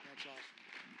That's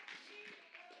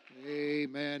awesome.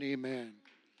 Amen, amen.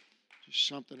 Just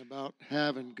something about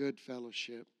having good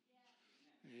fellowship.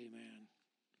 Amen.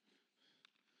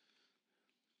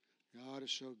 God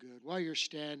is so good. While you're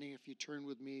standing, if you turn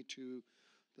with me to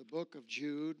the book of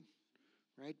Jude,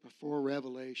 right before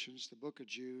Revelations, the book of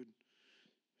Jude,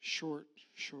 short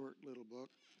little book.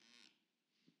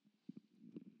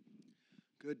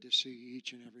 Good to see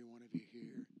each and every one of you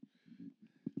here.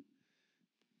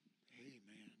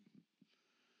 Amen.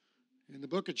 In the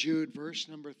book of Jude, verse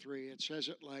number 3, it says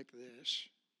it like this.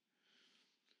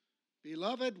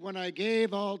 Beloved, when I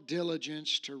gave all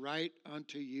diligence to write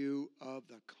unto you of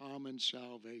the common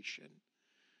salvation,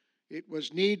 it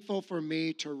was needful for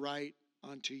me to write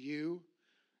unto you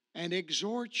and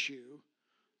exhort you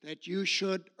that you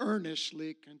should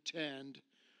earnestly contend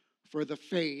for the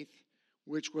faith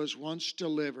which was once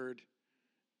delivered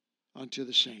unto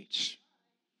the saints.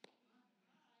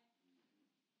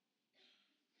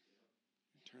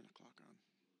 Turn the clock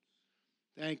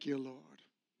on. Thank you, Lord.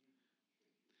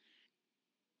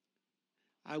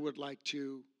 I would like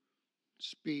to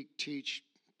speak, teach,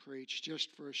 preach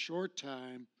just for a short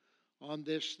time on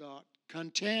this thought.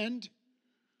 Contend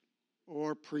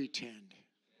or pretend?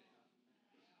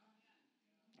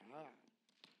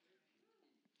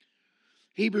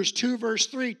 Hebrews 2 verse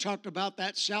 3 talked about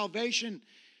that salvation.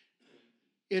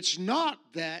 It's not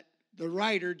that the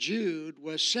writer Jude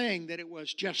was saying that it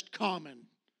was just common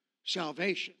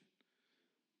salvation.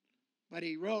 But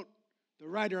he wrote, the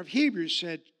writer of Hebrews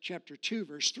said, chapter 2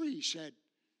 verse 3, he said,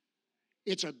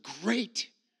 it's a great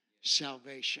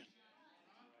salvation.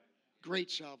 Great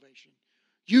salvation.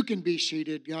 You can be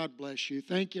seated. God bless you.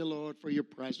 Thank you, Lord, for your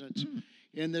presence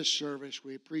in this service.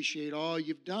 We appreciate all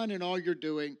you've done and all you're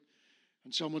doing.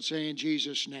 And someone say in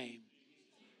Jesus' name.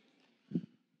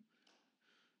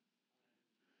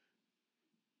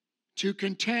 To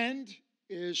contend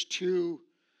is to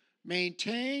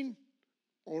maintain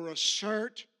or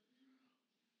assert,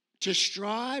 to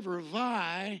strive or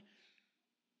vie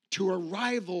to a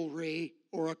rivalry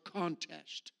or a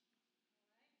contest.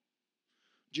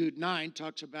 Jude 9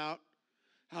 talks about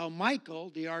how Michael,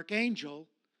 the archangel,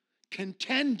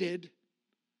 contended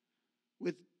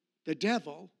with the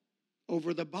devil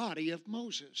over the body of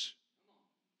Moses.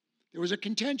 There was a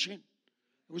contention.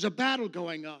 There was a battle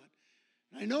going on.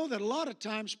 And I know that a lot of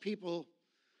times people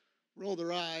roll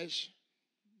their eyes.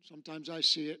 Sometimes I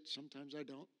see it, sometimes I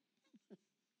don't.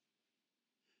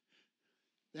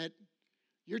 That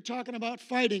you're talking about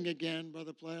fighting again,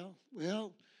 Brother Playle.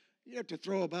 Well, you have to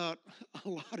throw about a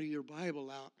lot of your Bible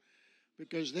out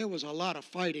because there was a lot of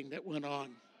fighting that went on.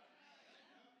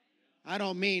 I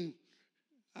don't mean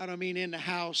in the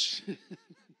house,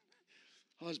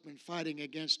 husband fighting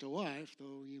against a wife,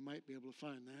 though you might be able to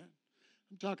find that.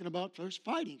 I'm talking about first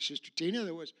fighting, Sister Tina.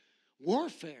 There was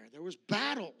warfare. There was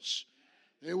battles.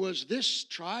 There was this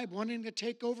tribe wanting to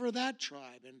take over that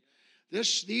tribe. And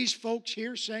these folks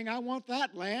here saying, I want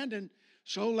that land, and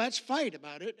so let's fight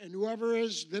about it. And whoever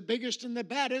is the biggest and the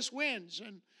baddest wins.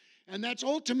 And that's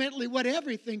ultimately what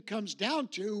everything comes down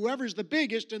to. Whoever's the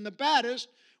biggest and the baddest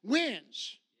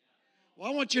wins.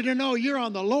 Well, I want you to know you're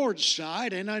on the Lord's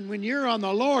side, and when you're on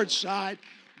the Lord's side,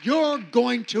 you're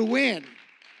going to win.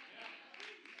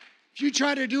 If you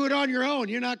try to do it on your own,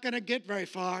 you're not going to get very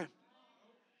far.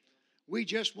 We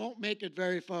just won't make it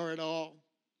very far at all.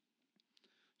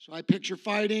 So I picture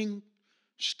fighting,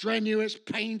 strenuous,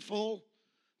 painful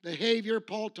behavior.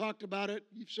 Paul talked about it.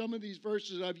 Some of these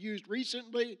verses I've used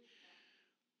recently.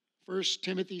 1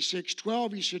 Timothy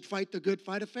 6:12, you should fight the good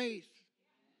fight of faith.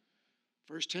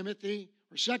 2 Timothy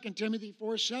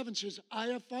 4:7 says, I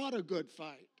have fought a good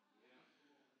fight.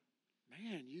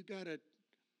 Man, you got to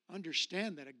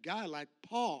understand that a guy like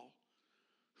Paul,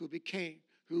 who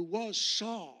was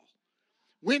Saul,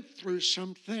 went through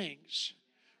some things.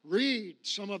 Read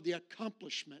some of the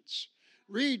accomplishments.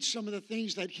 Read some of the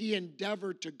things that he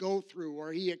endeavored to go through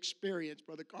or he experienced,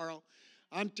 Brother Carl.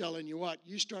 I'm telling you what,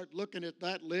 you start looking at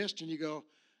that list and you go,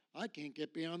 I can't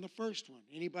get beyond the first one.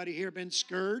 Anybody here been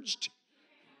scourged?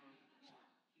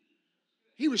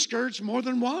 He was scourged more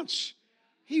than once.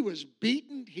 He was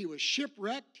beaten. He was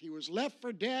shipwrecked. He was left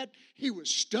for dead. He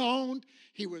was stoned.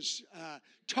 He was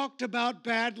talked about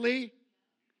badly.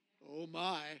 Oh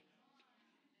my.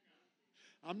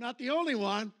 I'm not the only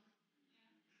one.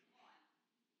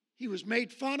 He was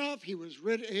made fun of. He was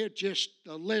the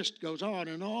list goes on.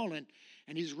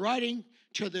 And he's writing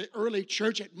to the early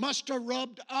church. It must have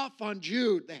rubbed off on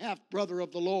Jude, the half-brother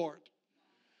of the Lord.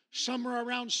 Somewhere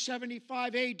around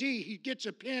 75 AD, he gets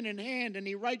a pen in hand and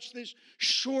he writes this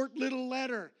short little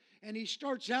letter. And he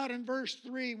starts out in verse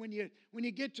 3. When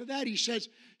you get to that, he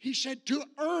said to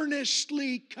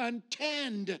earnestly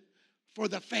contend for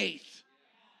the faith.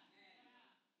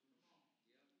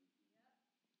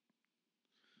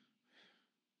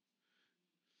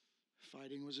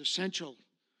 Fighting was essential.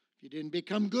 If you didn't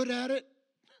become good at it,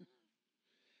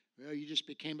 well, you just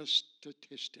became a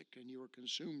statistic and you were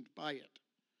consumed by it.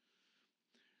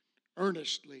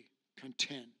 Earnestly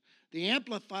contend. The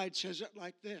Amplified says it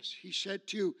like this. He said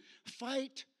to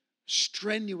fight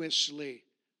strenuously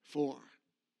for.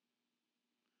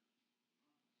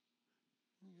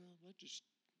 Well,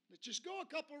 let's just go a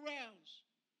couple rounds.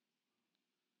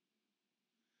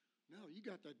 No, you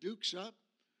got the dukes up.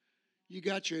 You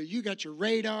got your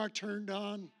radar turned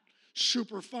on,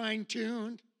 super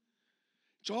fine-tuned.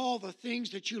 It's all the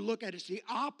things that you look at. It's the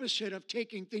opposite of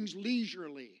taking things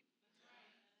leisurely.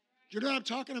 Do you know what I'm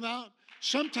talking about?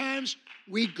 Sometimes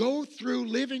we go through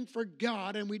living for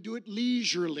God and we do it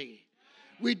leisurely.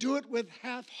 We do it with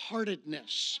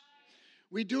half-heartedness.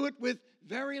 We do it with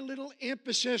very little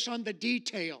emphasis on the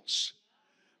details.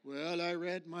 Well, I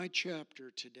read my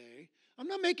chapter today. I'm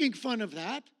not making fun of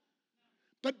that.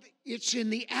 But it's in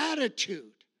the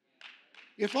attitude.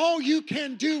 If all you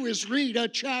can do is read a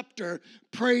chapter,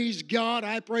 praise God,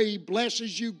 I pray He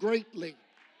blesses you greatly.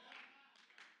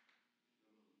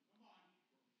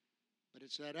 But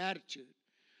it's that attitude.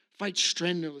 Fight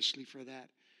strenuously for that.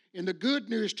 In the Good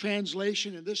News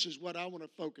translation, and this is what I want to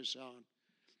focus on,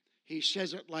 he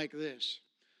says it like this.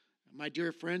 My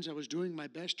dear friends, I was doing my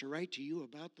best to write to you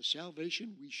about the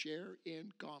salvation we share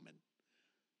in common.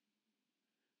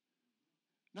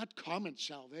 Not common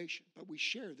salvation, but we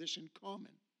share this in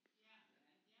common.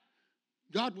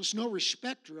 God was no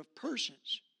respecter of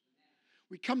persons.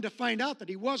 We come to find out that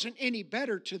He wasn't any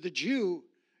better to the Jew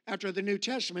after the New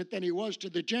Testament than He was to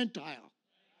the Gentile.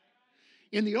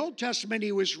 In the Old Testament,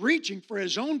 He was reaching for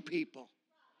His own people.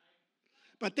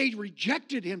 But they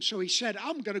rejected Him, so He said,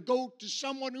 I'm going to go to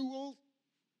someone who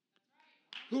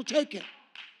will take it.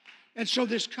 And so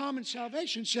this common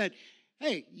salvation said,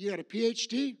 hey, you got a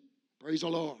PhD? Praise the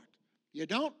Lord. You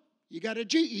don't? You got a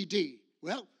GED.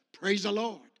 Well, praise the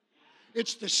Lord.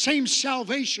 It's the same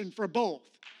salvation for both.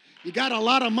 You got a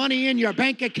lot of money in your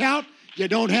bank account. You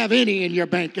don't have any in your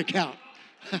bank account.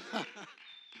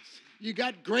 You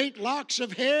got great locks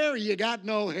of hair. You got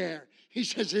no hair. He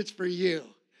says it's for you.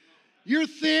 You're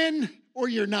thin or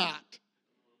you're not.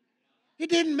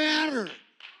 It didn't matter.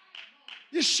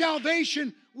 This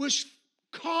salvation was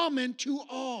common to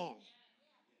all.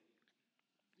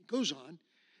 Goes on.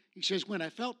 He says, when I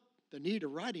felt the need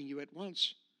of writing you at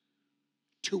once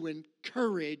to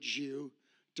encourage you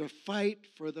to fight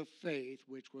for the faith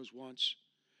which was once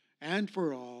and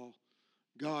for all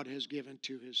God has given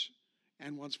to His,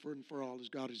 and once and for all as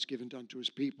God has given unto His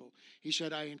people. He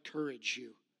said, I encourage you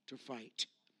to fight.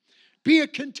 Be a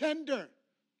contender,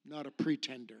 not a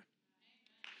pretender.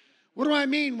 What do I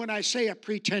mean when I say a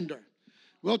pretender?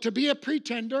 Well, to be a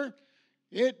pretender,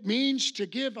 it means to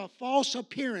give a false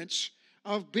appearance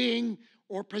of being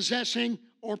or possessing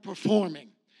or performing.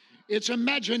 It's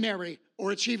imaginary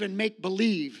or it's even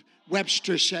make-believe,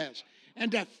 Webster says.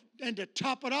 And to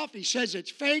top it off, he says it's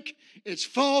fake, it's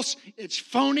false, it's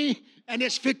phony, and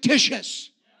it's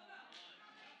fictitious.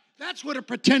 That's what a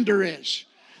pretender is.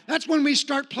 That's when we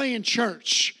start playing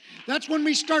church. That's when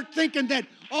we start thinking that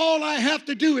all I have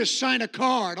to do is sign a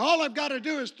card. All I've got to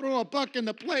do is throw a buck in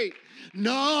the plate.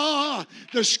 No,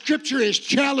 the Scripture is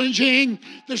challenging.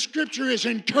 The Scripture is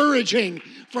encouraging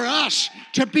for us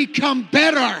to become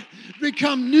better,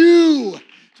 become new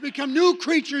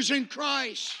creatures in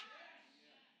Christ.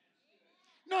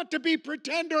 Not to be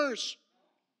pretenders.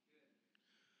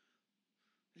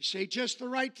 They say just the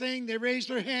right thing. They raise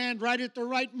their hand right at the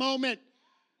right moment.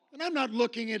 And I'm not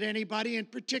looking at anybody in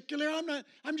particular.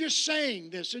 I'm just saying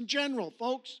this in general,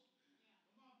 folks.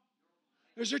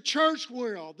 There's a church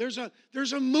world. There's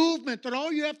a movement that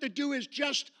all you have to do is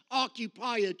just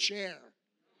occupy a chair.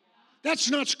 That's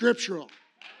not scriptural.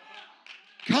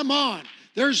 Come on.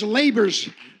 There's labors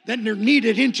that are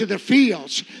needed into the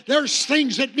fields. There's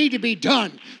things that need to be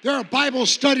done. There are Bible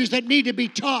studies that need to be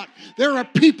taught. There are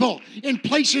people in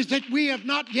places that we have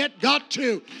not yet got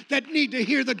to that need to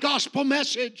hear the gospel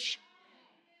message.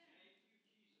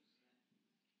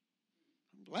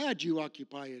 I'm glad you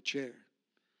occupy a chair,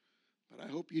 but I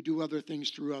hope you do other things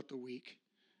throughout the week.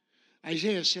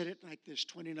 Isaiah said it like this,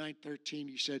 29:13.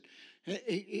 He said,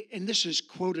 and this is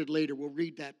quoted later, we'll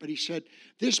read that, but he said,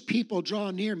 this people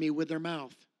draw near me with their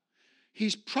mouth.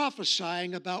 He's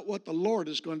prophesying about what the Lord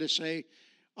is going to say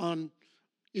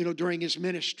during His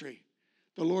ministry.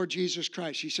 The Lord Jesus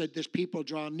Christ. He said, this people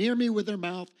draw near me with their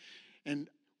mouth and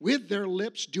with their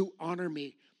lips do honor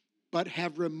me, but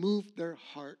have removed their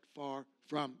heart far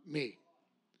from me.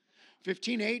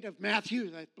 15:8 of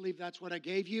Matthew, I believe that's what I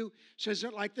gave you, says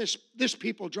it like this: this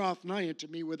people draweth nigh unto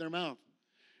me with their mouth,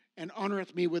 and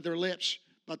honoreth me with their lips,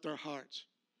 but their hearts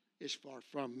is far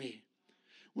from me.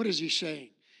 What is he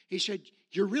saying? He said,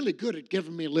 you're really good at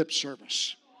giving me lip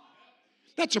service.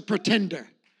 That's a pretender.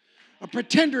 A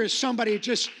pretender is somebody who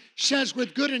just says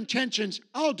with good intentions,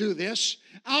 I'll do this,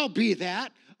 I'll be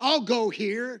that, I'll go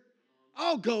here,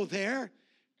 I'll go there.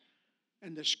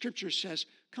 And the scripture says,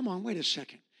 come on, wait a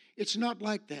second. It's not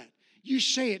like that. You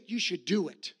say it, you should do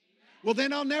it. Well,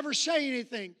 then I'll never say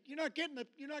anything. You're not getting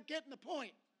the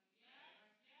point.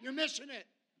 You're missing it.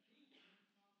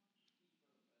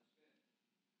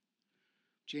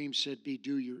 James said, be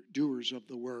doers of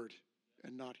the word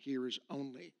and not hearers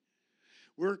only.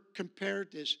 We're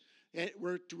compared this,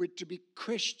 we're to be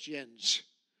Christians,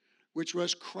 which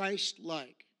was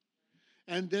Christ-like.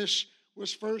 And this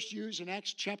was first used in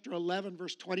Acts chapter 11,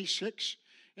 verse 26.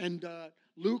 And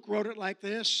Luke wrote it like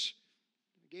this.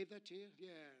 I gave that to you? Yeah.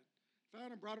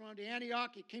 Found and brought them on to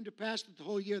Antioch. It came to pass that the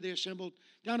whole year they assembled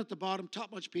down at the bottom,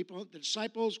 taught much people. The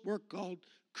disciples were called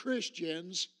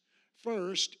Christians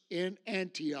first in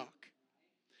Antioch.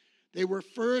 They were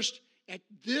first at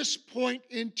this point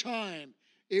in time.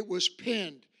 It was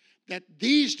penned that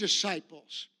these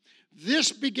disciples,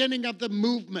 this beginning of the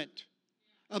movement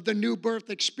of the new birth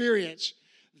experience,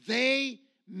 they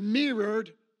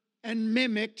mirrored and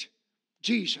mimicked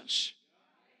Jesus.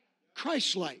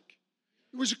 Christ-like.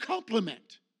 It was a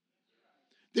compliment.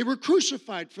 They were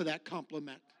crucified for that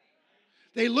compliment.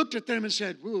 They looked at them and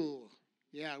said, ooh,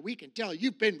 yeah, we can tell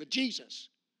you've been with Jesus.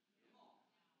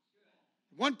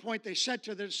 At one point they said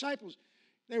to the disciples,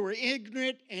 they were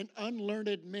ignorant and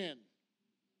unlearned men.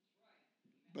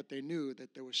 But they knew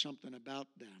that there was something about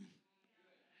them.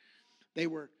 They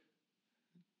were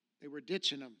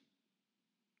ditching them.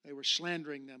 They were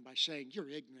slandering them by saying, you're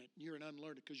ignorant, you're an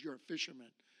unlearned because you're a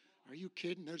fisherman. Are you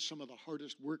kidding? They're some of the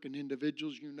hardest working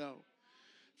individuals you know.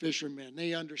 Fishermen.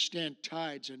 They understand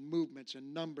tides and movements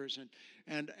and numbers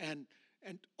and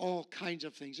all kinds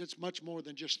of things. It's much more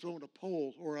than just throwing a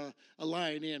pole or a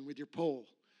line in with your pole.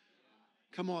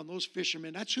 Come on, those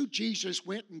fishermen. That's who Jesus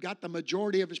went and got the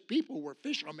majority of his people were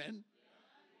fishermen.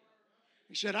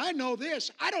 He said, I know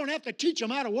this. I don't have to teach them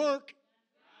how to work.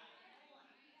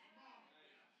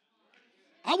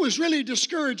 I was really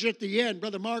discouraged at the end,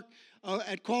 Brother Mark,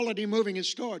 at Quality Moving and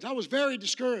Storage. I was very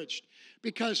discouraged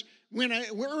because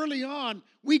early on,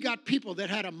 we got people that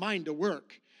had a mind to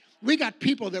work. We got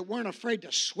people that weren't afraid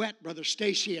to sweat, Brother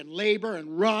Stacy, and labor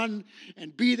and run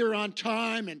and be there on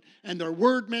time, and their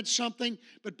word meant something.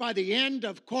 But by the end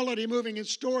of Quality Moving and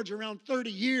Storage, around 30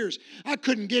 years, I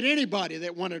couldn't get anybody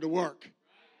that wanted to work.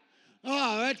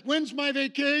 When's my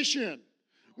vacation?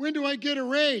 When do I get a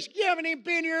raise? You haven't even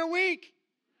been here a week.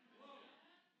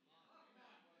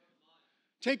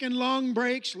 Taking long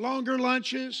breaks, longer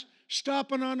lunches,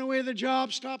 stopping on the way to the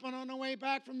job, stopping on the way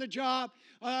back from the job.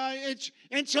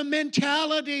 It's a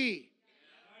mentality.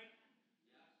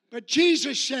 But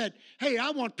Jesus said, hey,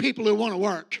 I want people who want to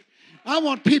work. I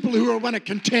want people who want to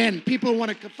contend, people who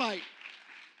want to fight.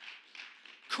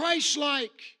 Christ-like,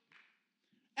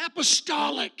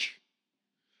 apostolic,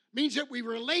 means that we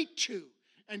relate to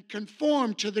and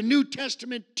conform to the New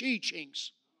Testament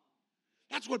teachings.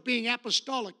 That's what being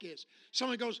apostolic is.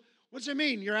 Someone goes, what's it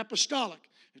mean you're apostolic?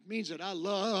 It means that I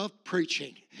love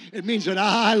preaching. It means that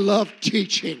I love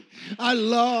teaching. I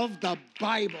love the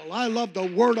Bible. I love the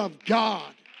Word of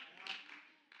God.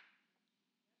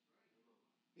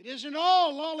 It isn't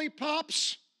all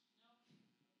lollipops.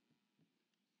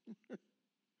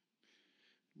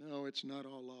 No, it's not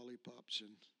all lollipops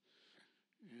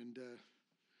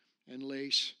and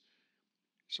lace.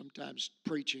 Sometimes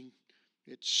preaching,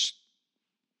 it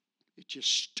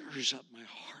just stirs up my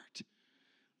heart.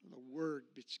 The word,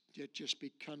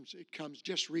 it comes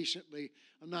just recently.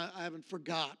 I haven't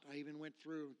forgot. I even went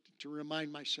through to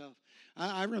remind myself.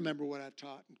 I remember what I've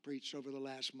taught and preached over the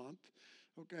last month,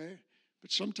 okay?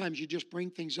 But sometimes you just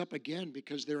bring things up again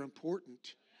because they're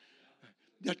important.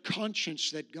 That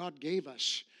conscience that God gave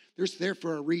us, there's there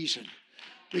for a reason.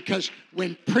 Because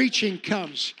when preaching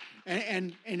comes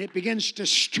and it begins to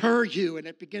stir you and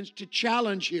it begins to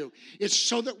challenge you, it's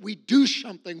so that we do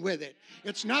something with it.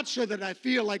 It's not so that I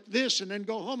feel like this and then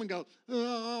go home and go,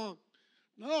 oh.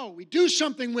 No, we do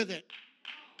something with it.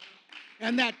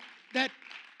 And that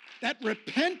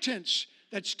repentance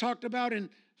that's talked about in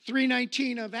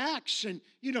 3:19 of Acts, and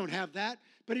you don't have that,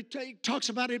 but it talks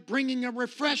about it bringing a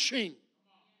refreshing.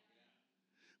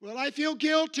 Well, I feel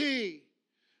guilty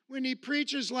when he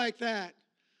preaches like that.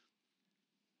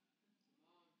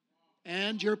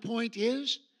 And your point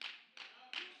is?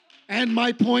 And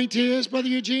my point is, Brother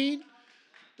Eugene,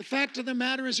 the fact of the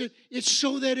matter is it's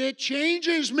so that it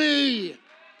changes me.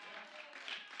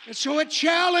 And so it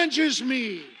challenges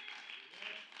me.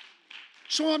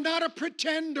 So I'm not a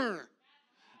pretender.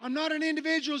 I'm not an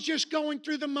individual just going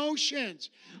through the motions.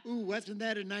 Ooh, wasn't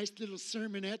that a nice little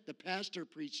sermonette the pastor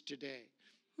preached today?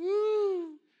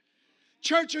 Ooh.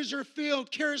 Churches are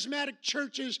filled, charismatic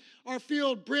churches are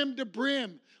filled brim to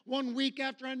brim, one week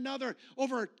after another,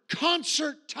 over a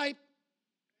concert-type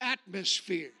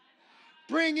atmosphere.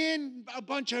 Bring in a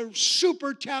bunch of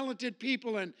super talented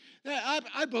people, and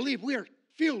I believe we are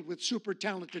filled with super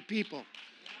talented people.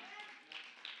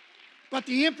 But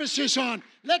the emphasis on,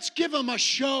 let's give them a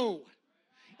show,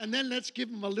 and then let's give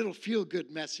them a little feel-good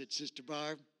message, Sister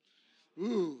Barb.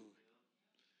 Ooh,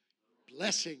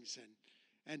 blessings,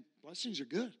 and blessings are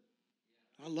good.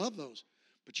 I love those.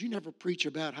 But you never preach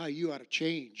about how you ought to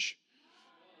change.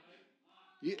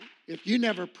 If you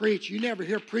never preach, you never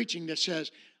hear preaching that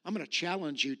says, I'm going to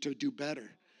challenge you to do better.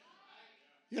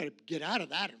 You got to get out of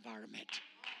that environment.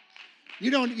 You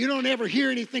don't ever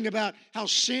hear anything about how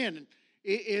sin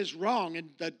is wrong and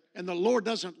the Lord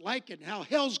doesn't like it and how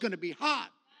hell's going to be hot.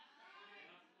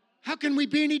 How can we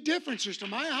be any different, Sister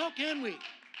Maya? How can we?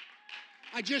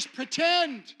 I just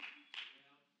pretend.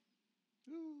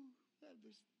 Ooh,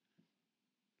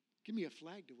 give me a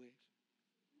flag to wave.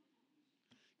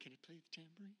 Can you play the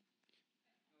tambourine?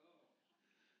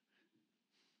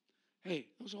 Hey,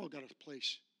 those all got a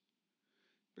place.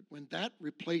 But when that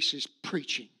replaces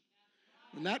preaching,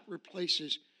 when that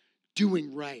replaces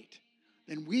doing right,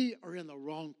 then we are in the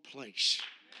wrong place.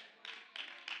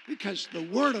 Because the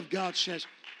Word of God says,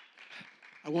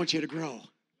 I want you to grow.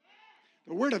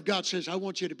 The Word of God says, I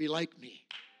want you to be like me.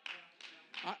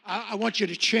 I want you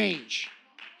to change.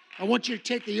 I want you to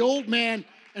take the old man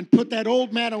and put that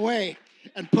old man away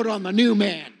and put on the new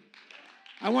man.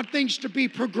 I want things to be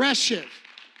progressive.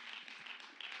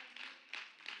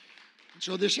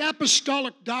 So this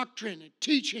apostolic doctrine and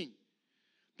teaching,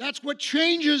 that's what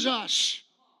changes us.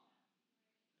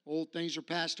 Old things are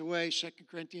passed away, 2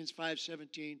 Corinthians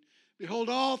 5:17. Behold,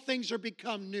 all things are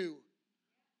become new.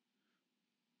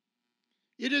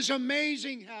 It is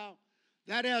amazing how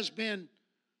that has been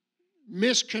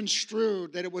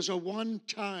misconstrued, that it was a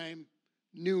one-time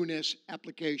newness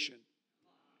application.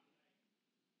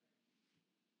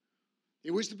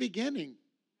 It was the beginning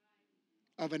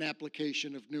of an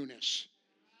application of newness.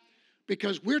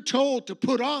 Because we're told to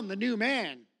put on the new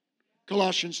man,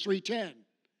 Colossians 3:10.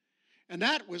 And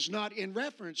that was not in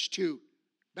reference to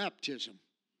baptism.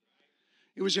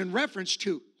 It was in reference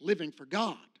to living for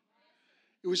God.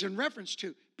 It was in reference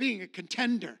to being a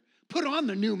contender. Put on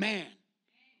the new man.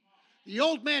 The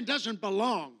old man doesn't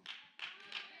belong.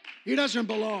 He doesn't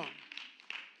belong.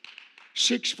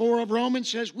 6:4 of Romans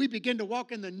says we begin to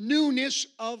walk in the newness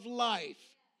of life.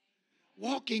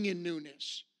 Walking in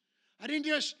newness. I didn't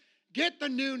just get the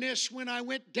newness when I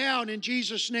went down in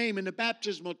Jesus' name in the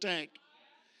baptismal tank.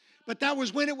 But that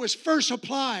was when it was first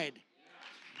applied.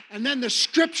 And then the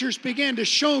scriptures began to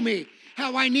show me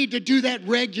how I need to do that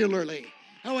regularly.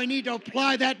 How I need to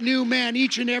apply that new man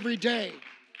each and every day.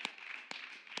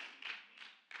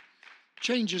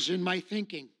 Changes in my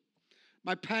thinking,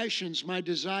 my passions, my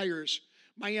desires,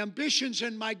 my ambitions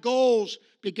and my goals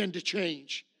begin to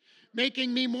change.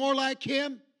 Making me more like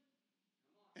him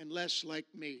and less like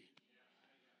me.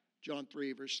 John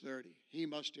 3 verse 30. He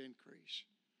must increase,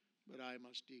 but I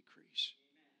must decrease.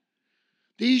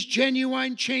 These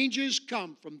genuine changes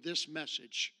come from this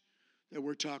message that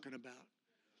we're talking about.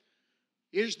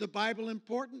 Is the Bible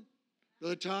important?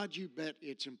 Brother Todd, you bet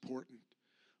it's important.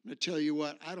 I'm going to tell you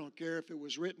what, I don't care if it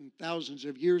was written thousands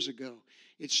of years ago.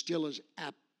 It's still as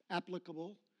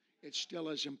applicable. It's still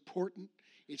as important.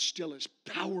 It's still as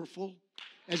powerful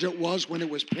as it was when it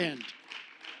was penned.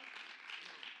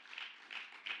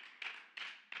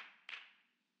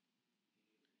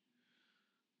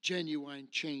 Genuine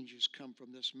changes come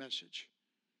from this message.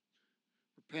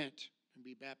 Repent and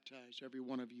be baptized, every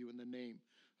one of you, in the name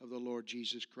of the Lord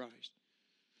Jesus Christ,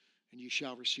 and you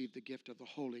shall receive the gift of the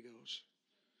Holy Ghost.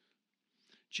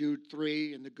 Jude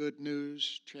 3 in the Good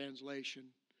News translation.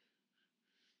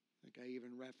 I think I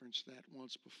even referenced that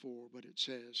once before, but it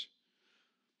says,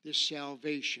 this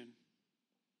salvation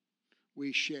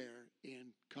we share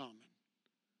in common.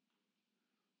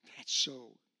 That's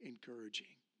so encouraging.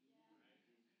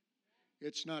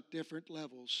 It's not different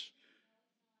levels.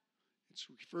 It's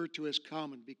referred to as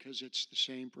common because it's the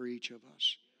same for each of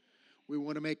us. We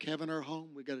want to make heaven our home,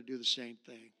 we've got to do the same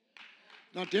thing.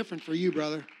 Not different for you,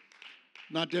 brother.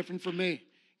 Not different for me.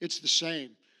 It's the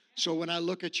same. So when I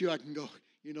look at you, I can go,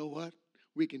 you know what?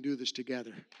 We can do this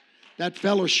together. That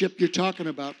fellowship you're talking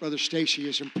about, Brother Stacy,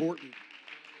 is important.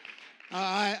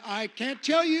 I can't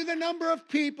tell you the number of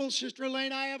people, Sister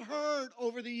Elaine, I have heard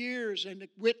over the years and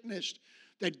witnessed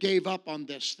that gave up on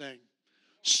this thing.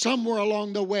 Somewhere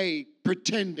along the way,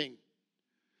 pretending.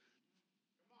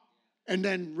 And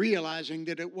then realizing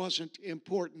that it wasn't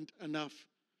important enough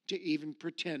to even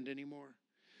pretend anymore.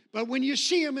 But when you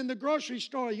see them in the grocery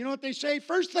store, you know what they say?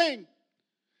 First thing,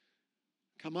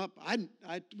 come up.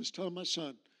 I was telling my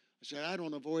son, I said, I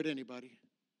don't avoid anybody.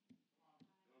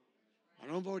 I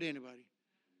don't avoid anybody.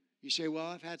 You say, well,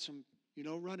 I've had some,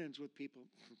 run-ins with people.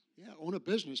 Yeah, own a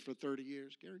business for 30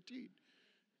 years, guaranteed.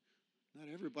 Not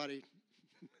everybody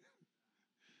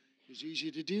is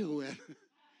easy to deal with.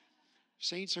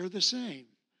 Saints are the same.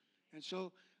 And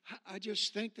so I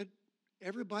just think that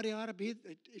everybody ought to be,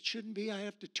 it shouldn't be I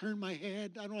have to turn my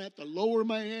head. I don't have to lower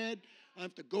my head. I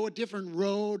have to go a different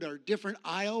road or a different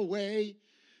aisle way.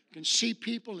 I can see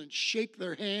people and shake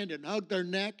their hand and hug their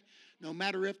neck. No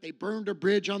matter if they burned a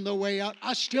bridge on the way out,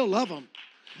 I still love them.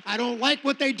 I don't like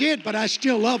what they did, but I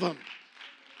still love them.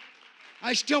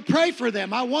 I still pray for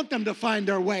them. I want them to find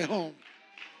their way home.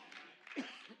 And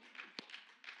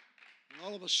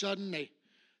all of a sudden, they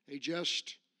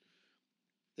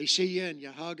see you and you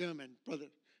hug them. And Brother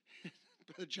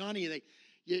Johnny,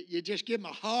 you just give them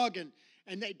a hug and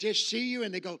they just see you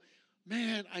and they go,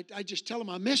 man, I just tell them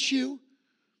I miss you.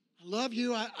 I love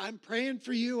you. I'm praying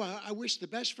for you. I wish the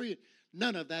best for you.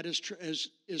 None of that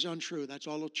is untrue. That's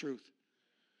all the truth.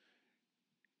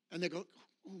 And they go,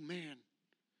 oh, man.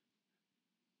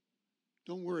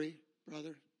 Don't worry,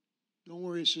 brother. Don't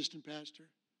worry, assistant pastor.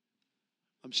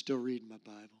 I'm still reading my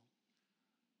Bible.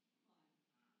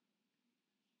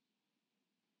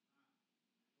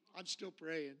 I'm still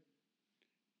praying.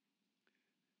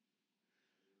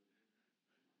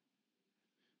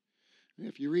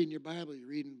 If you're reading your Bible, you're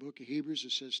reading the book of Hebrews,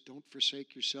 it says, don't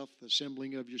forsake yourself, the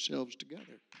assembling of yourselves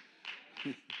together.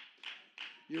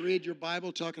 You read your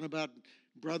Bible talking about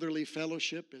brotherly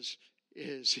fellowship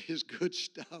is good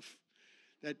stuff.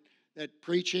 That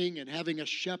preaching and having a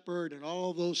shepherd and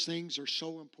all those things are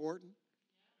so important.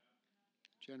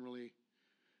 Generally,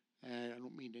 I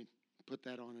don't mean to put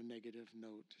that on a negative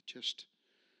note. Just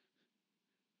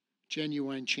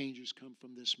genuine changes come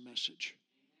from this message.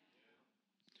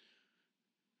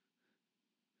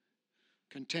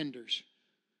 Contenders.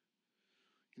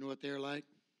 You know what they're like?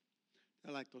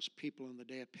 They're like those people on the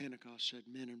day of Pentecost said,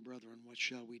 men and brethren, what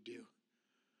shall we do?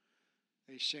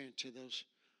 They saying to those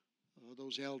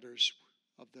elders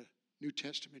of the New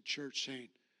Testament church saying,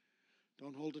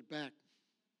 don't hold it back.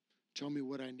 Tell me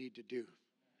what I need to do.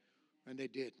 And they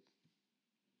did.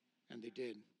 And they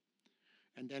did.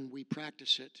 And then we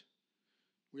practice it.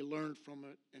 We learn from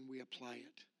it and we apply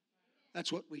it.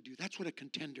 That's what we do. That's what a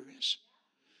contender is.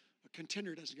 A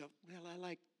contender doesn't go, well, I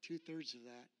like 2/3 of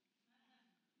that.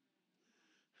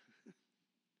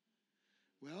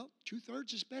 Well,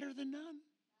 2/3 is better than none.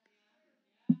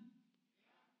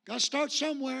 Got to start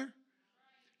somewhere.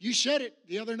 You said it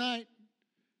the other night.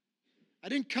 I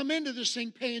didn't come into this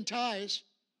thing paying tithes.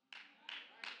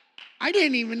 I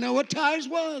didn't even know what tithes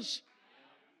was.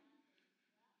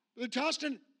 The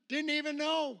Tostin didn't even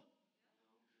know.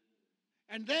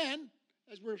 And then,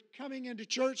 as we're coming into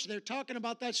church, they're talking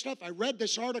about that stuff. I read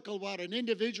this article about an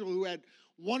individual who had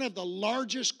one of the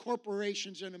largest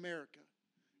corporations in America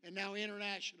and now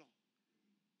international.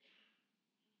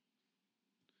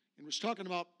 And was talking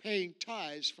about paying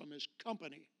tithes from his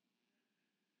company,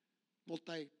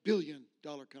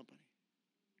 multi-billion-dollar company.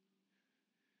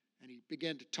 And he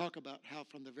began to talk about how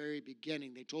from the very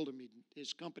beginning they told him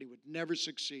his company would never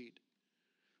succeed.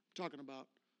 I'm talking about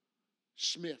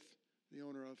Smith, the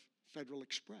owner of Federal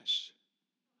Express,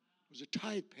 was a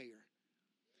tithe payer.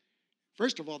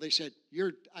 First of all, they said,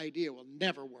 your idea will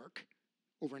never work.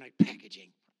 Overnight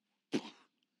packaging.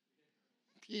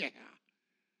 Yeah.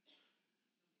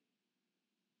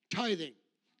 Tithing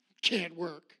can't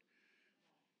work.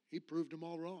 He proved them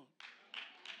all wrong.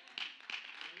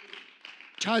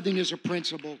 Tithing is a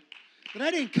principle. But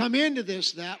I didn't come into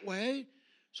this that way.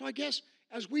 So I guess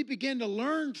as we begin to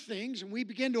learn things and we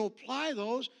begin to apply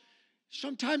those,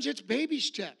 sometimes it's baby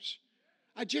steps.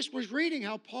 I just was reading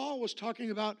how Paul was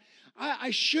talking about,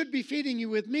 I should be feeding you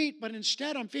with meat, but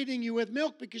instead I'm feeding you with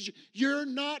milk because you're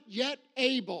not yet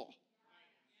able.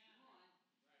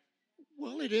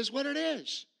 Well, it is what it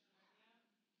is.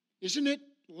 Isn't it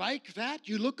like that?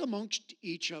 You look amongst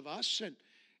each of us,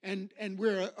 and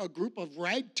we're a group of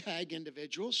ragtag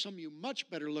individuals, some of you much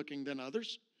better looking than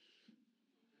others.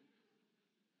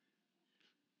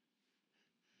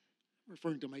 I'm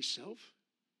referring to myself.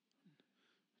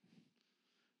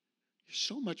 You're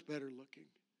so much better looking,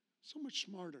 so much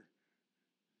smarter.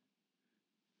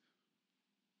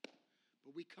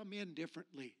 But we come in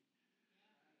differently.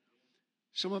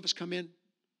 Some of us come in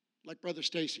like Brother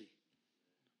Stacy,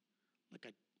 like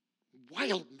a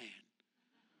wild man,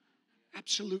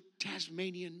 absolute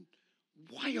Tasmanian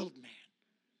wild man.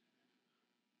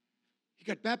 He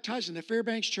got baptized in the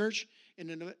Fairbanks church,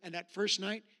 and that first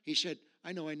night, he said,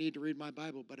 I know I need to read my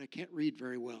Bible, but I can't read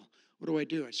very well. What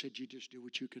do? I said, you just do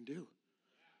what you can do.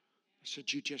 I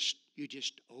said, you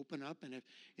just open up, and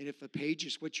if a page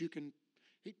is what you can.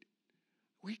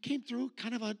 We came through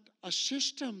kind of a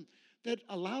system that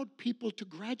allowed people to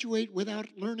graduate without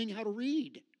learning how to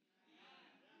read.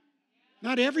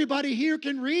 Not everybody here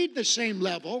can read the same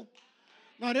level.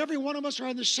 Not every one of us are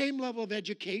on the same level of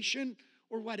education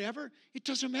or whatever. It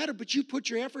doesn't matter, but you put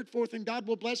your effort forth and God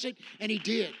will bless it, and He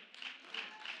did.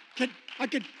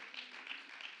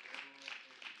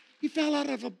 He fell out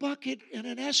of a bucket in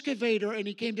an excavator and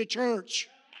he came to church.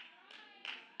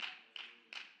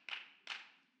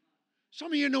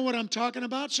 Some of you know what I'm talking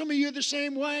about. Some of you are the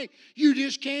same way. You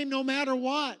just came no matter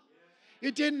what.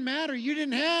 It didn't matter. You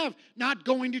didn't have not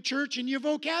going to church in your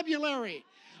vocabulary.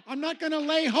 I'm not going to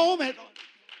lay home at.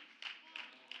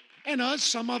 And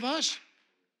some of us,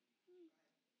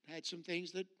 had some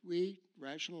things that we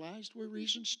rationalized were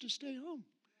reasons to stay home.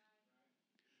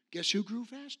 Guess who grew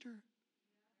faster?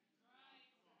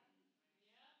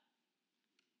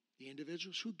 The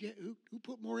individuals who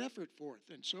put more effort forth.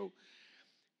 And so,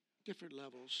 different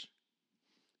levels.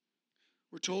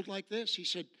 We're told like this. He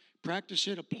said, practice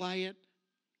it, apply it,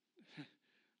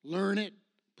 learn it,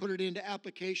 put it into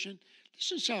application.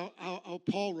 This is how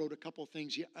Paul wrote a couple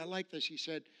things. I like this. He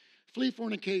said, flee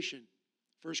fornication,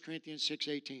 1 Corinthians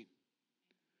 6:18. He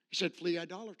said, flee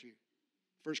idolatry,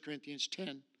 1 Corinthians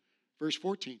 10, verse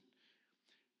 14.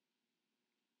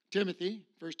 Timothy,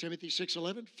 1 Timothy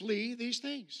 6:11, flee these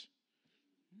things.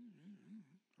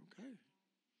 Okay.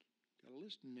 Got a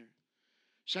list in there.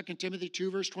 2 Timothy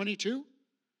 2, verse 22,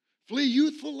 flee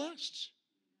youthful lusts.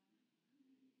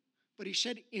 But he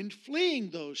said, in fleeing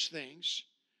those things,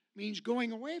 means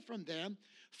going away from them,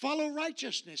 follow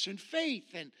righteousness and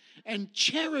faith and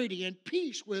charity and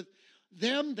peace with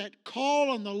them that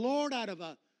call on the Lord out of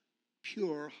a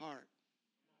pure heart.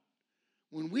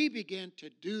 When we begin to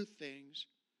do things,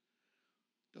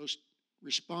 those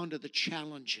respond to the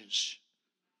challenges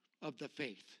of the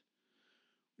faith.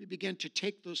 We begin to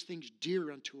take those things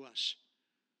dear unto us.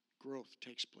 Growth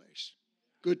takes place.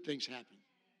 Good things happen.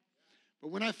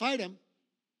 But when I fight them,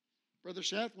 Brother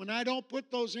Seth, when I don't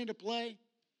put those into play,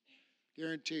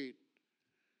 guaranteed,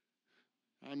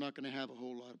 I'm not going to have a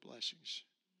whole lot of blessings.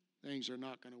 Things are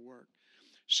not going to work.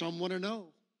 Some want to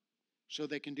know so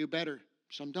they can do better.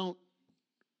 Some don't.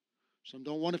 Some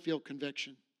don't want to feel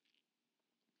conviction.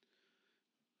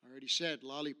 I already said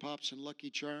lollipops and Lucky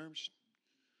Charms.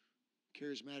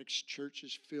 Charismatics church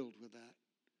is filled with that.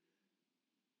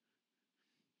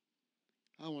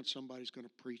 I want somebody who's going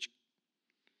to preach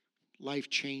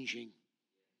life-changing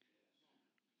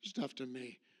stuff to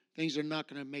me. Things are not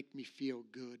going to make me feel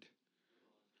good.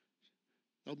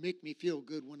 They'll make me feel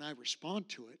good when I respond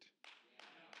to it.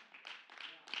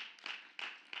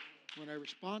 When I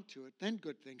respond to it, then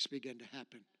good things begin to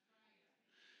happen.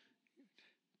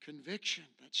 Conviction,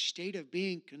 that state of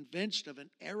being convinced of an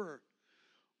error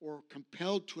or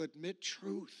compelled to admit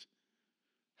truth.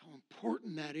 How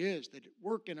important that is, that it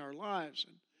work in our lives.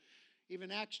 And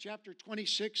even Acts chapter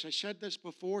 26, I said this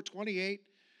before, 28,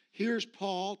 here's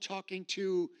Paul talking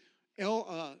to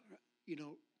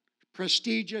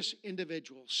prestigious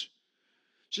individuals.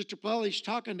 Sister Paul, he's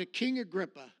talking to King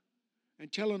Agrippa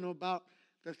and telling him about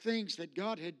the things that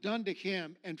God had done to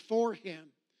him and for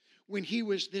him when he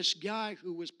was this guy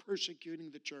who was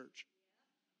persecuting the church.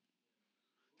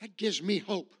 That gives me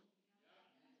hope.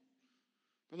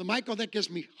 Brother Michael, that gives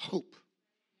me hope.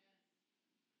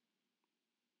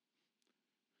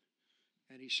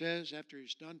 And he says, after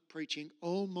he's done preaching,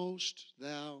 almost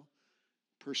thou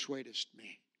persuadest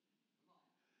me.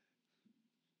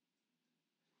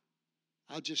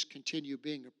 I'll just continue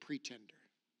being a pretender.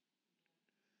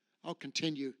 I'll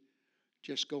continue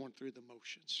just going through the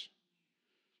motions.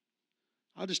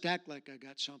 I'll just act like I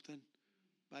got something,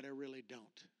 but I really don't.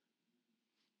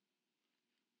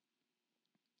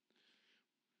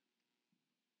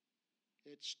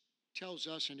 It tells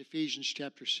us in Ephesians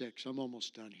chapter 6, I'm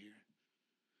almost done here,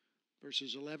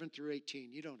 verses 11 through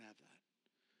 18. You don't have that.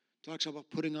 It talks about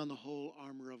putting on the whole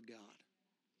armor of God.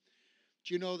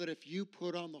 Do you know that if you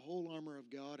put on the whole armor of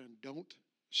God and don't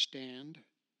stand,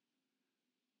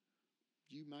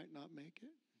 you might not make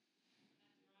it?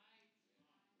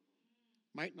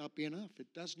 Might not be enough. It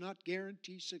does not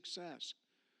guarantee success.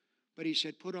 But he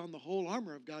said, put on the whole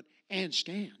armor of God and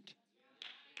stand.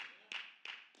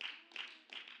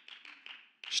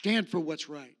 Stand for what's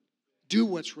right. Do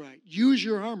what's right. Use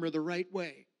your armor the right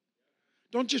way.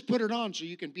 Don't just put it on so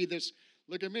you can be this,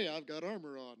 look at me, I've got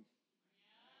armor on.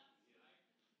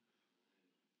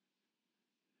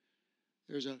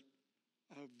 There's a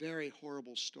very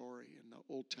horrible story in the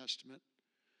Old Testament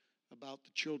about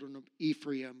the children of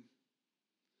Ephraim.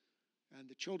 And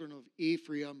the children of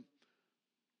Ephraim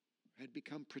had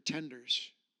become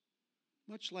pretenders,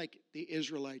 much like the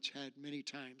Israelites had many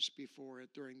times before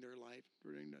during their life,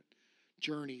 during the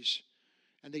journeys.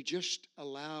 And they just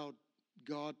allowed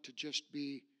God to just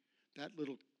be that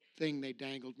little thing they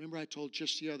dangled. Remember I told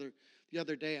just the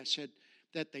other day, I said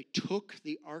that they took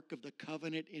the Ark of the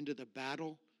Covenant into the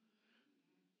battle.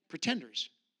 Pretenders.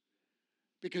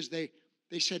 Because they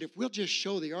said, if we'll just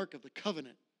show the Ark of the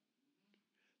Covenant,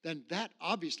 then that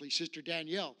obviously, Sister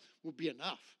Danielle, will be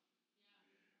enough.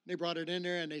 They brought it in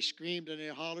there and they screamed and they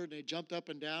hollered and they jumped up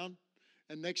and down.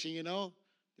 And next thing you know,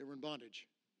 they were in bondage.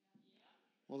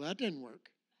 Well, that didn't work.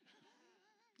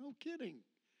 No kidding.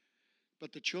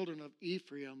 But the children of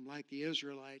Ephraim, like the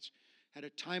Israelites, had a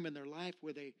time in their life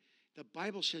where the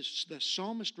Bible says, the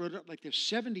psalmist wrote it like this,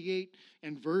 78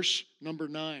 and verse number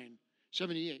 9.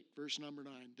 78, verse number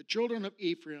 9. The children of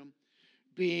Ephraim,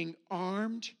 being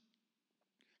armed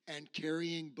and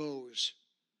carrying bows,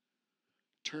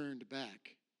 turned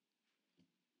back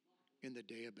in the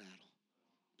day of battle.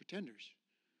 Pretenders.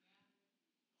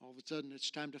 All of a sudden,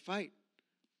 it's time to fight.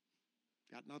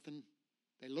 Got nothing.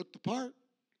 They looked the part.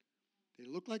 They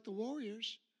looked like the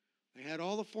warriors. They had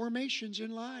all the formations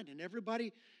in line, and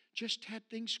everybody just had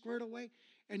things squared away.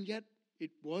 And yet,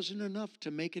 it wasn't enough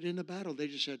to make it in the battle. They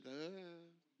just said,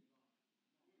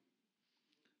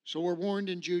 So we're warned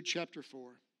in Jude chapter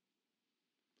 4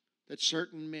 that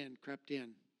certain men crept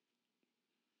in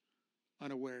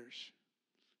unawares,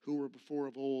 who were before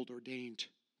of old ordained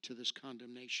to this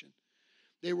condemnation.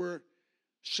 They were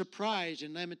surprised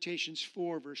in Lamentations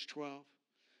 4, verse 12.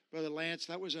 Brother Lance,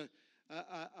 that was a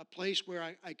place where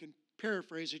I can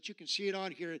paraphrase it. You can see it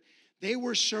on here. They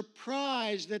were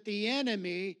surprised that the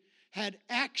enemy had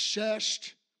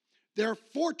accessed their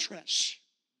fortress.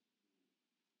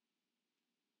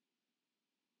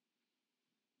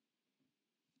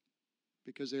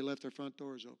 Because they left their front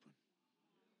doors open.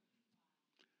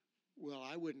 Well,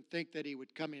 I wouldn't think that he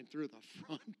would come in through the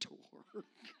front door.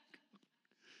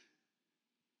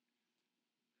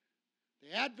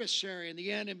 The adversary and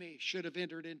the enemy should have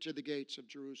entered into the gates of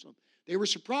Jerusalem. They were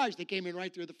surprised. They came in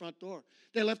right through the front door.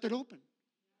 They left it open.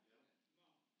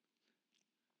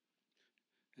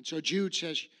 And so Jude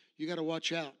says, you got to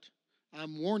watch out.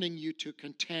 I'm warning you to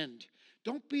contend.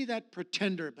 Don't be that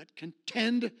pretender, but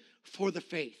contend for the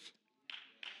faith.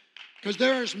 Because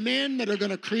there's men that are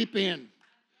going to creep in.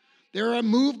 There are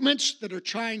movements that are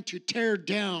trying to tear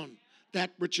down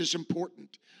that which is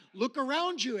important. Look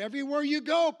around you. Everywhere you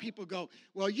go, people go,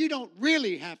 well, you don't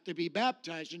really have to be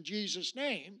baptized in Jesus'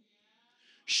 name.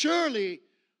 Surely,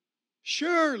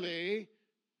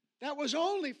 that was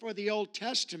only for the Old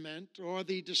Testament or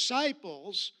the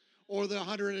disciples or the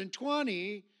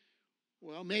 120,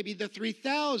 well, maybe the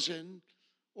 3,000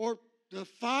 or the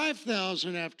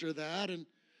 5,000 after that, and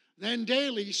then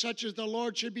daily, such as the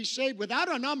Lord should be saved without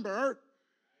a number.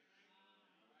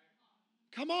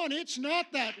 Come on, it's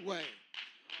not that way.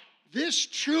 This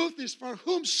truth is for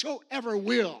whomsoever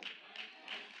will.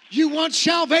 You want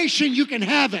salvation, you can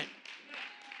have it.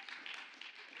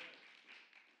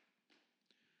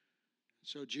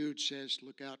 So Jude says,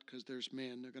 look out, because there's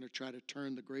men. They're going to try to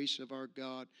turn the grace of our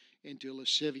God into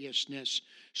lasciviousness,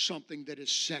 something that is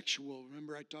sexual.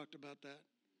 Remember I talked about that?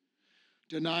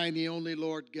 Denying the only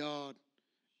Lord God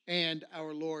and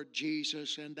our Lord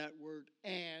Jesus. And that word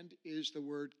 "and" is the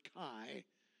word "kai,"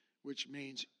 which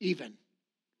means even.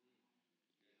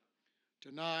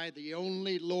 Deny the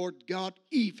only Lord God,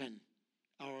 even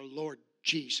our Lord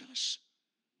Jesus.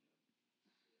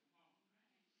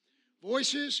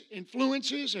 Voices,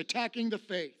 influences attacking the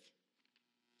faith.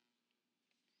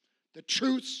 The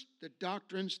truths, the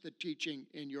doctrines, the teaching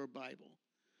in your Bible.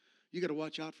 You got to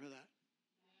watch out for that.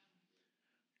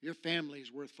 Your family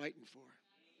is worth fighting for.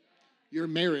 Your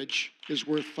marriage is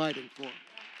worth fighting for.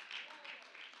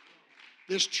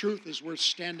 This truth is worth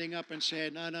standing up and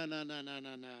saying, no.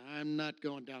 I'm not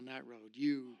going down that road.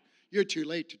 You're too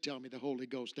late to tell me the Holy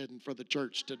Ghost isn't for the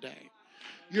church today.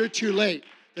 You're too late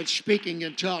that speaking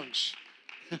in tongues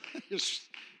is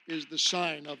the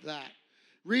sign of that.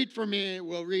 Read for me,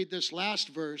 we'll read this last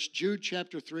verse, Jude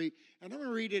chapter 3, and I'm going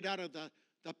to read it out of the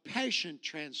Passion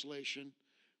Translation,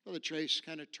 Brother Trace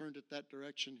kind of turned it that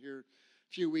direction here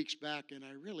a few weeks back, and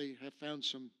I really have found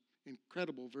some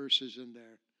incredible verses in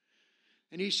there.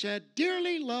 And he said,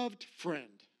 "Dearly loved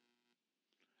friend,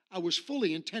 I was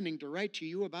fully intending to write to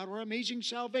you about our amazing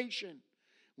salvation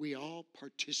we all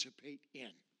participate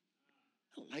in."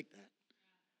 I like that.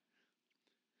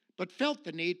 But felt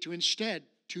the need to instead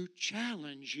to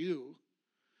challenge you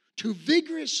to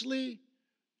vigorously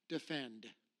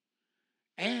defend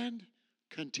and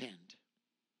contend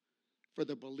for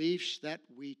the beliefs that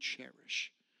we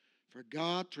cherish. For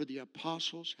God, through the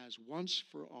apostles, has once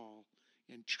for all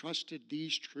entrusted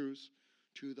these truths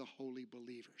to the holy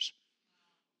believers.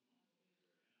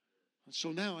 And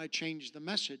so now I changed the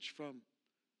message from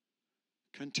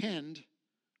contend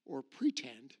or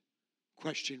pretend,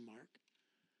 question mark,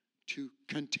 to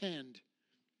contend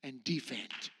and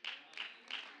defend.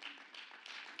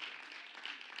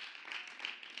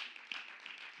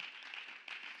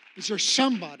 Is there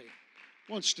somebody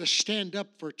who wants to stand up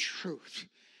for truth?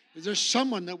 Is there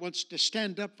someone that wants to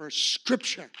stand up for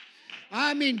Scripture?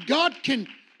 I mean, God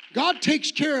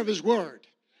takes care of His Word.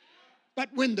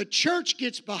 But when the church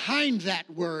gets behind that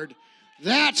Word,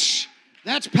 that's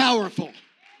powerful.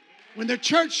 When the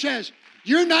church says,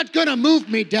 "You're not going to move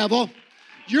me, devil.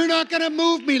 You're not going to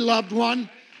move me, loved one.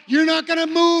 You're not going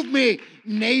to move me,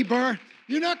 neighbor.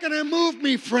 You're not going to move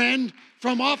me, friend,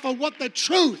 from off of what the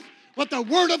truth, what the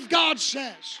Word of God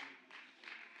says."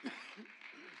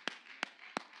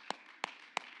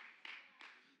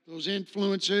 Those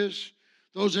influences,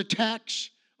 those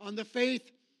attacks on the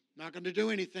faith, not going to do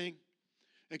anything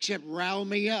except rile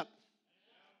me up.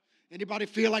 Anybody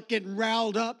feel like getting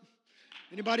riled up?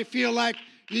 Anybody feel like,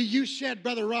 you said,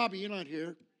 Brother Robbie, you're not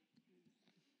here.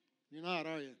 You're not,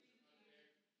 are you?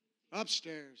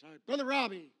 Upstairs. All right. Brother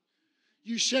Robbie,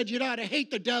 you said you ought to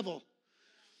hate the devil.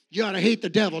 You ought to hate the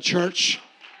devil, church.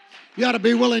 You ought to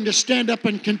be willing to stand up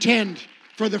and contend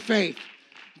for the faith.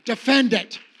 Defend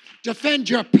it. Defend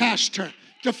your pastor.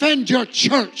 Defend your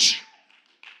church.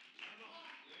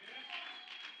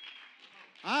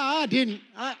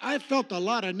 I felt a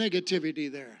lot of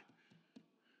negativity there.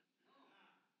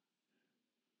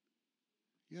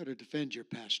 You ought to defend your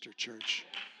pastor, church.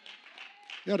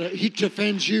 He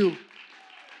defends you.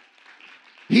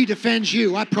 He defends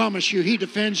you. I promise you, he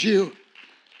defends you.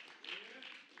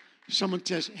 Someone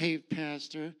says, "Hey,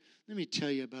 Pastor, let me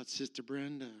tell you about Sister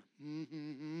Brenda."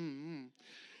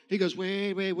 He goes,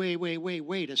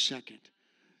 wait a second.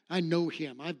 I know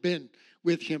him. I've been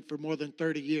with him for more than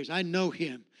 30 years. I know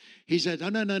him. He said,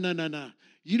 no.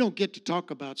 You don't get to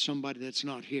talk about somebody that's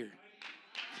not here.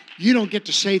 You don't get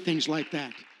to say things like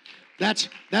that.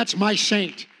 That's my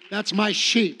saint. That's my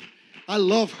sheep. I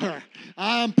love her.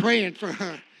 I'm praying for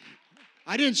her.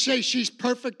 I didn't say she's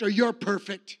perfect or you're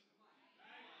perfect.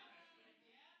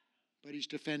 But he's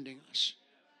defending us.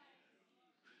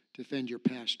 Defend your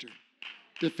pastor.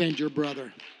 Defend your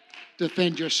brother.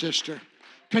 Defend your sister.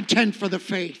 Contend for the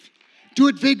faith. Do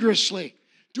it vigorously.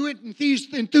 Do it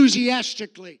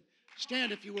enthusiastically.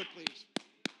 Stand if you would, please.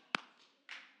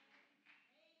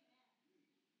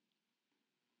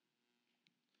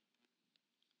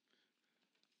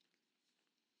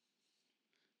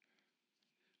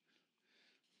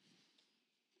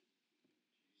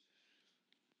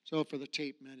 So for the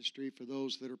tape ministry, for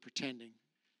those that are pretending,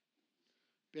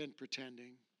 been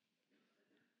pretending,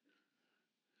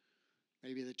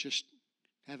 maybe that just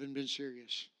haven't been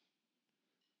serious,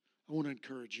 I want to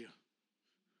encourage you.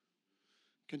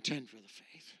 Contend for the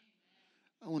faith.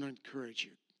 I want to encourage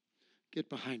you. Get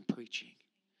behind preaching.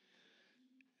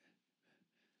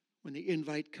 When the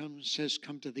invite comes, says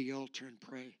come to the altar and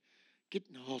pray, get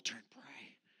in the altar and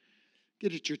pray.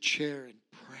 Get at your chair and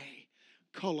pray.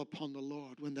 Call upon the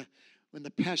Lord. When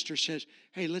the pastor says,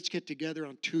 "Hey, let's get together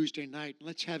on Tuesday night and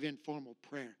let's have informal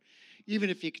prayer." Even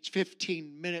if it's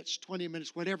 15 minutes, 20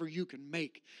 minutes, whatever you can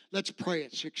make, let's pray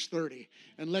at 6:30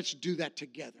 and let's do that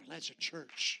together. That's a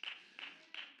church.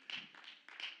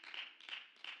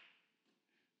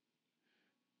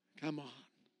 Come on.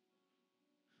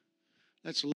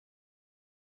 Let's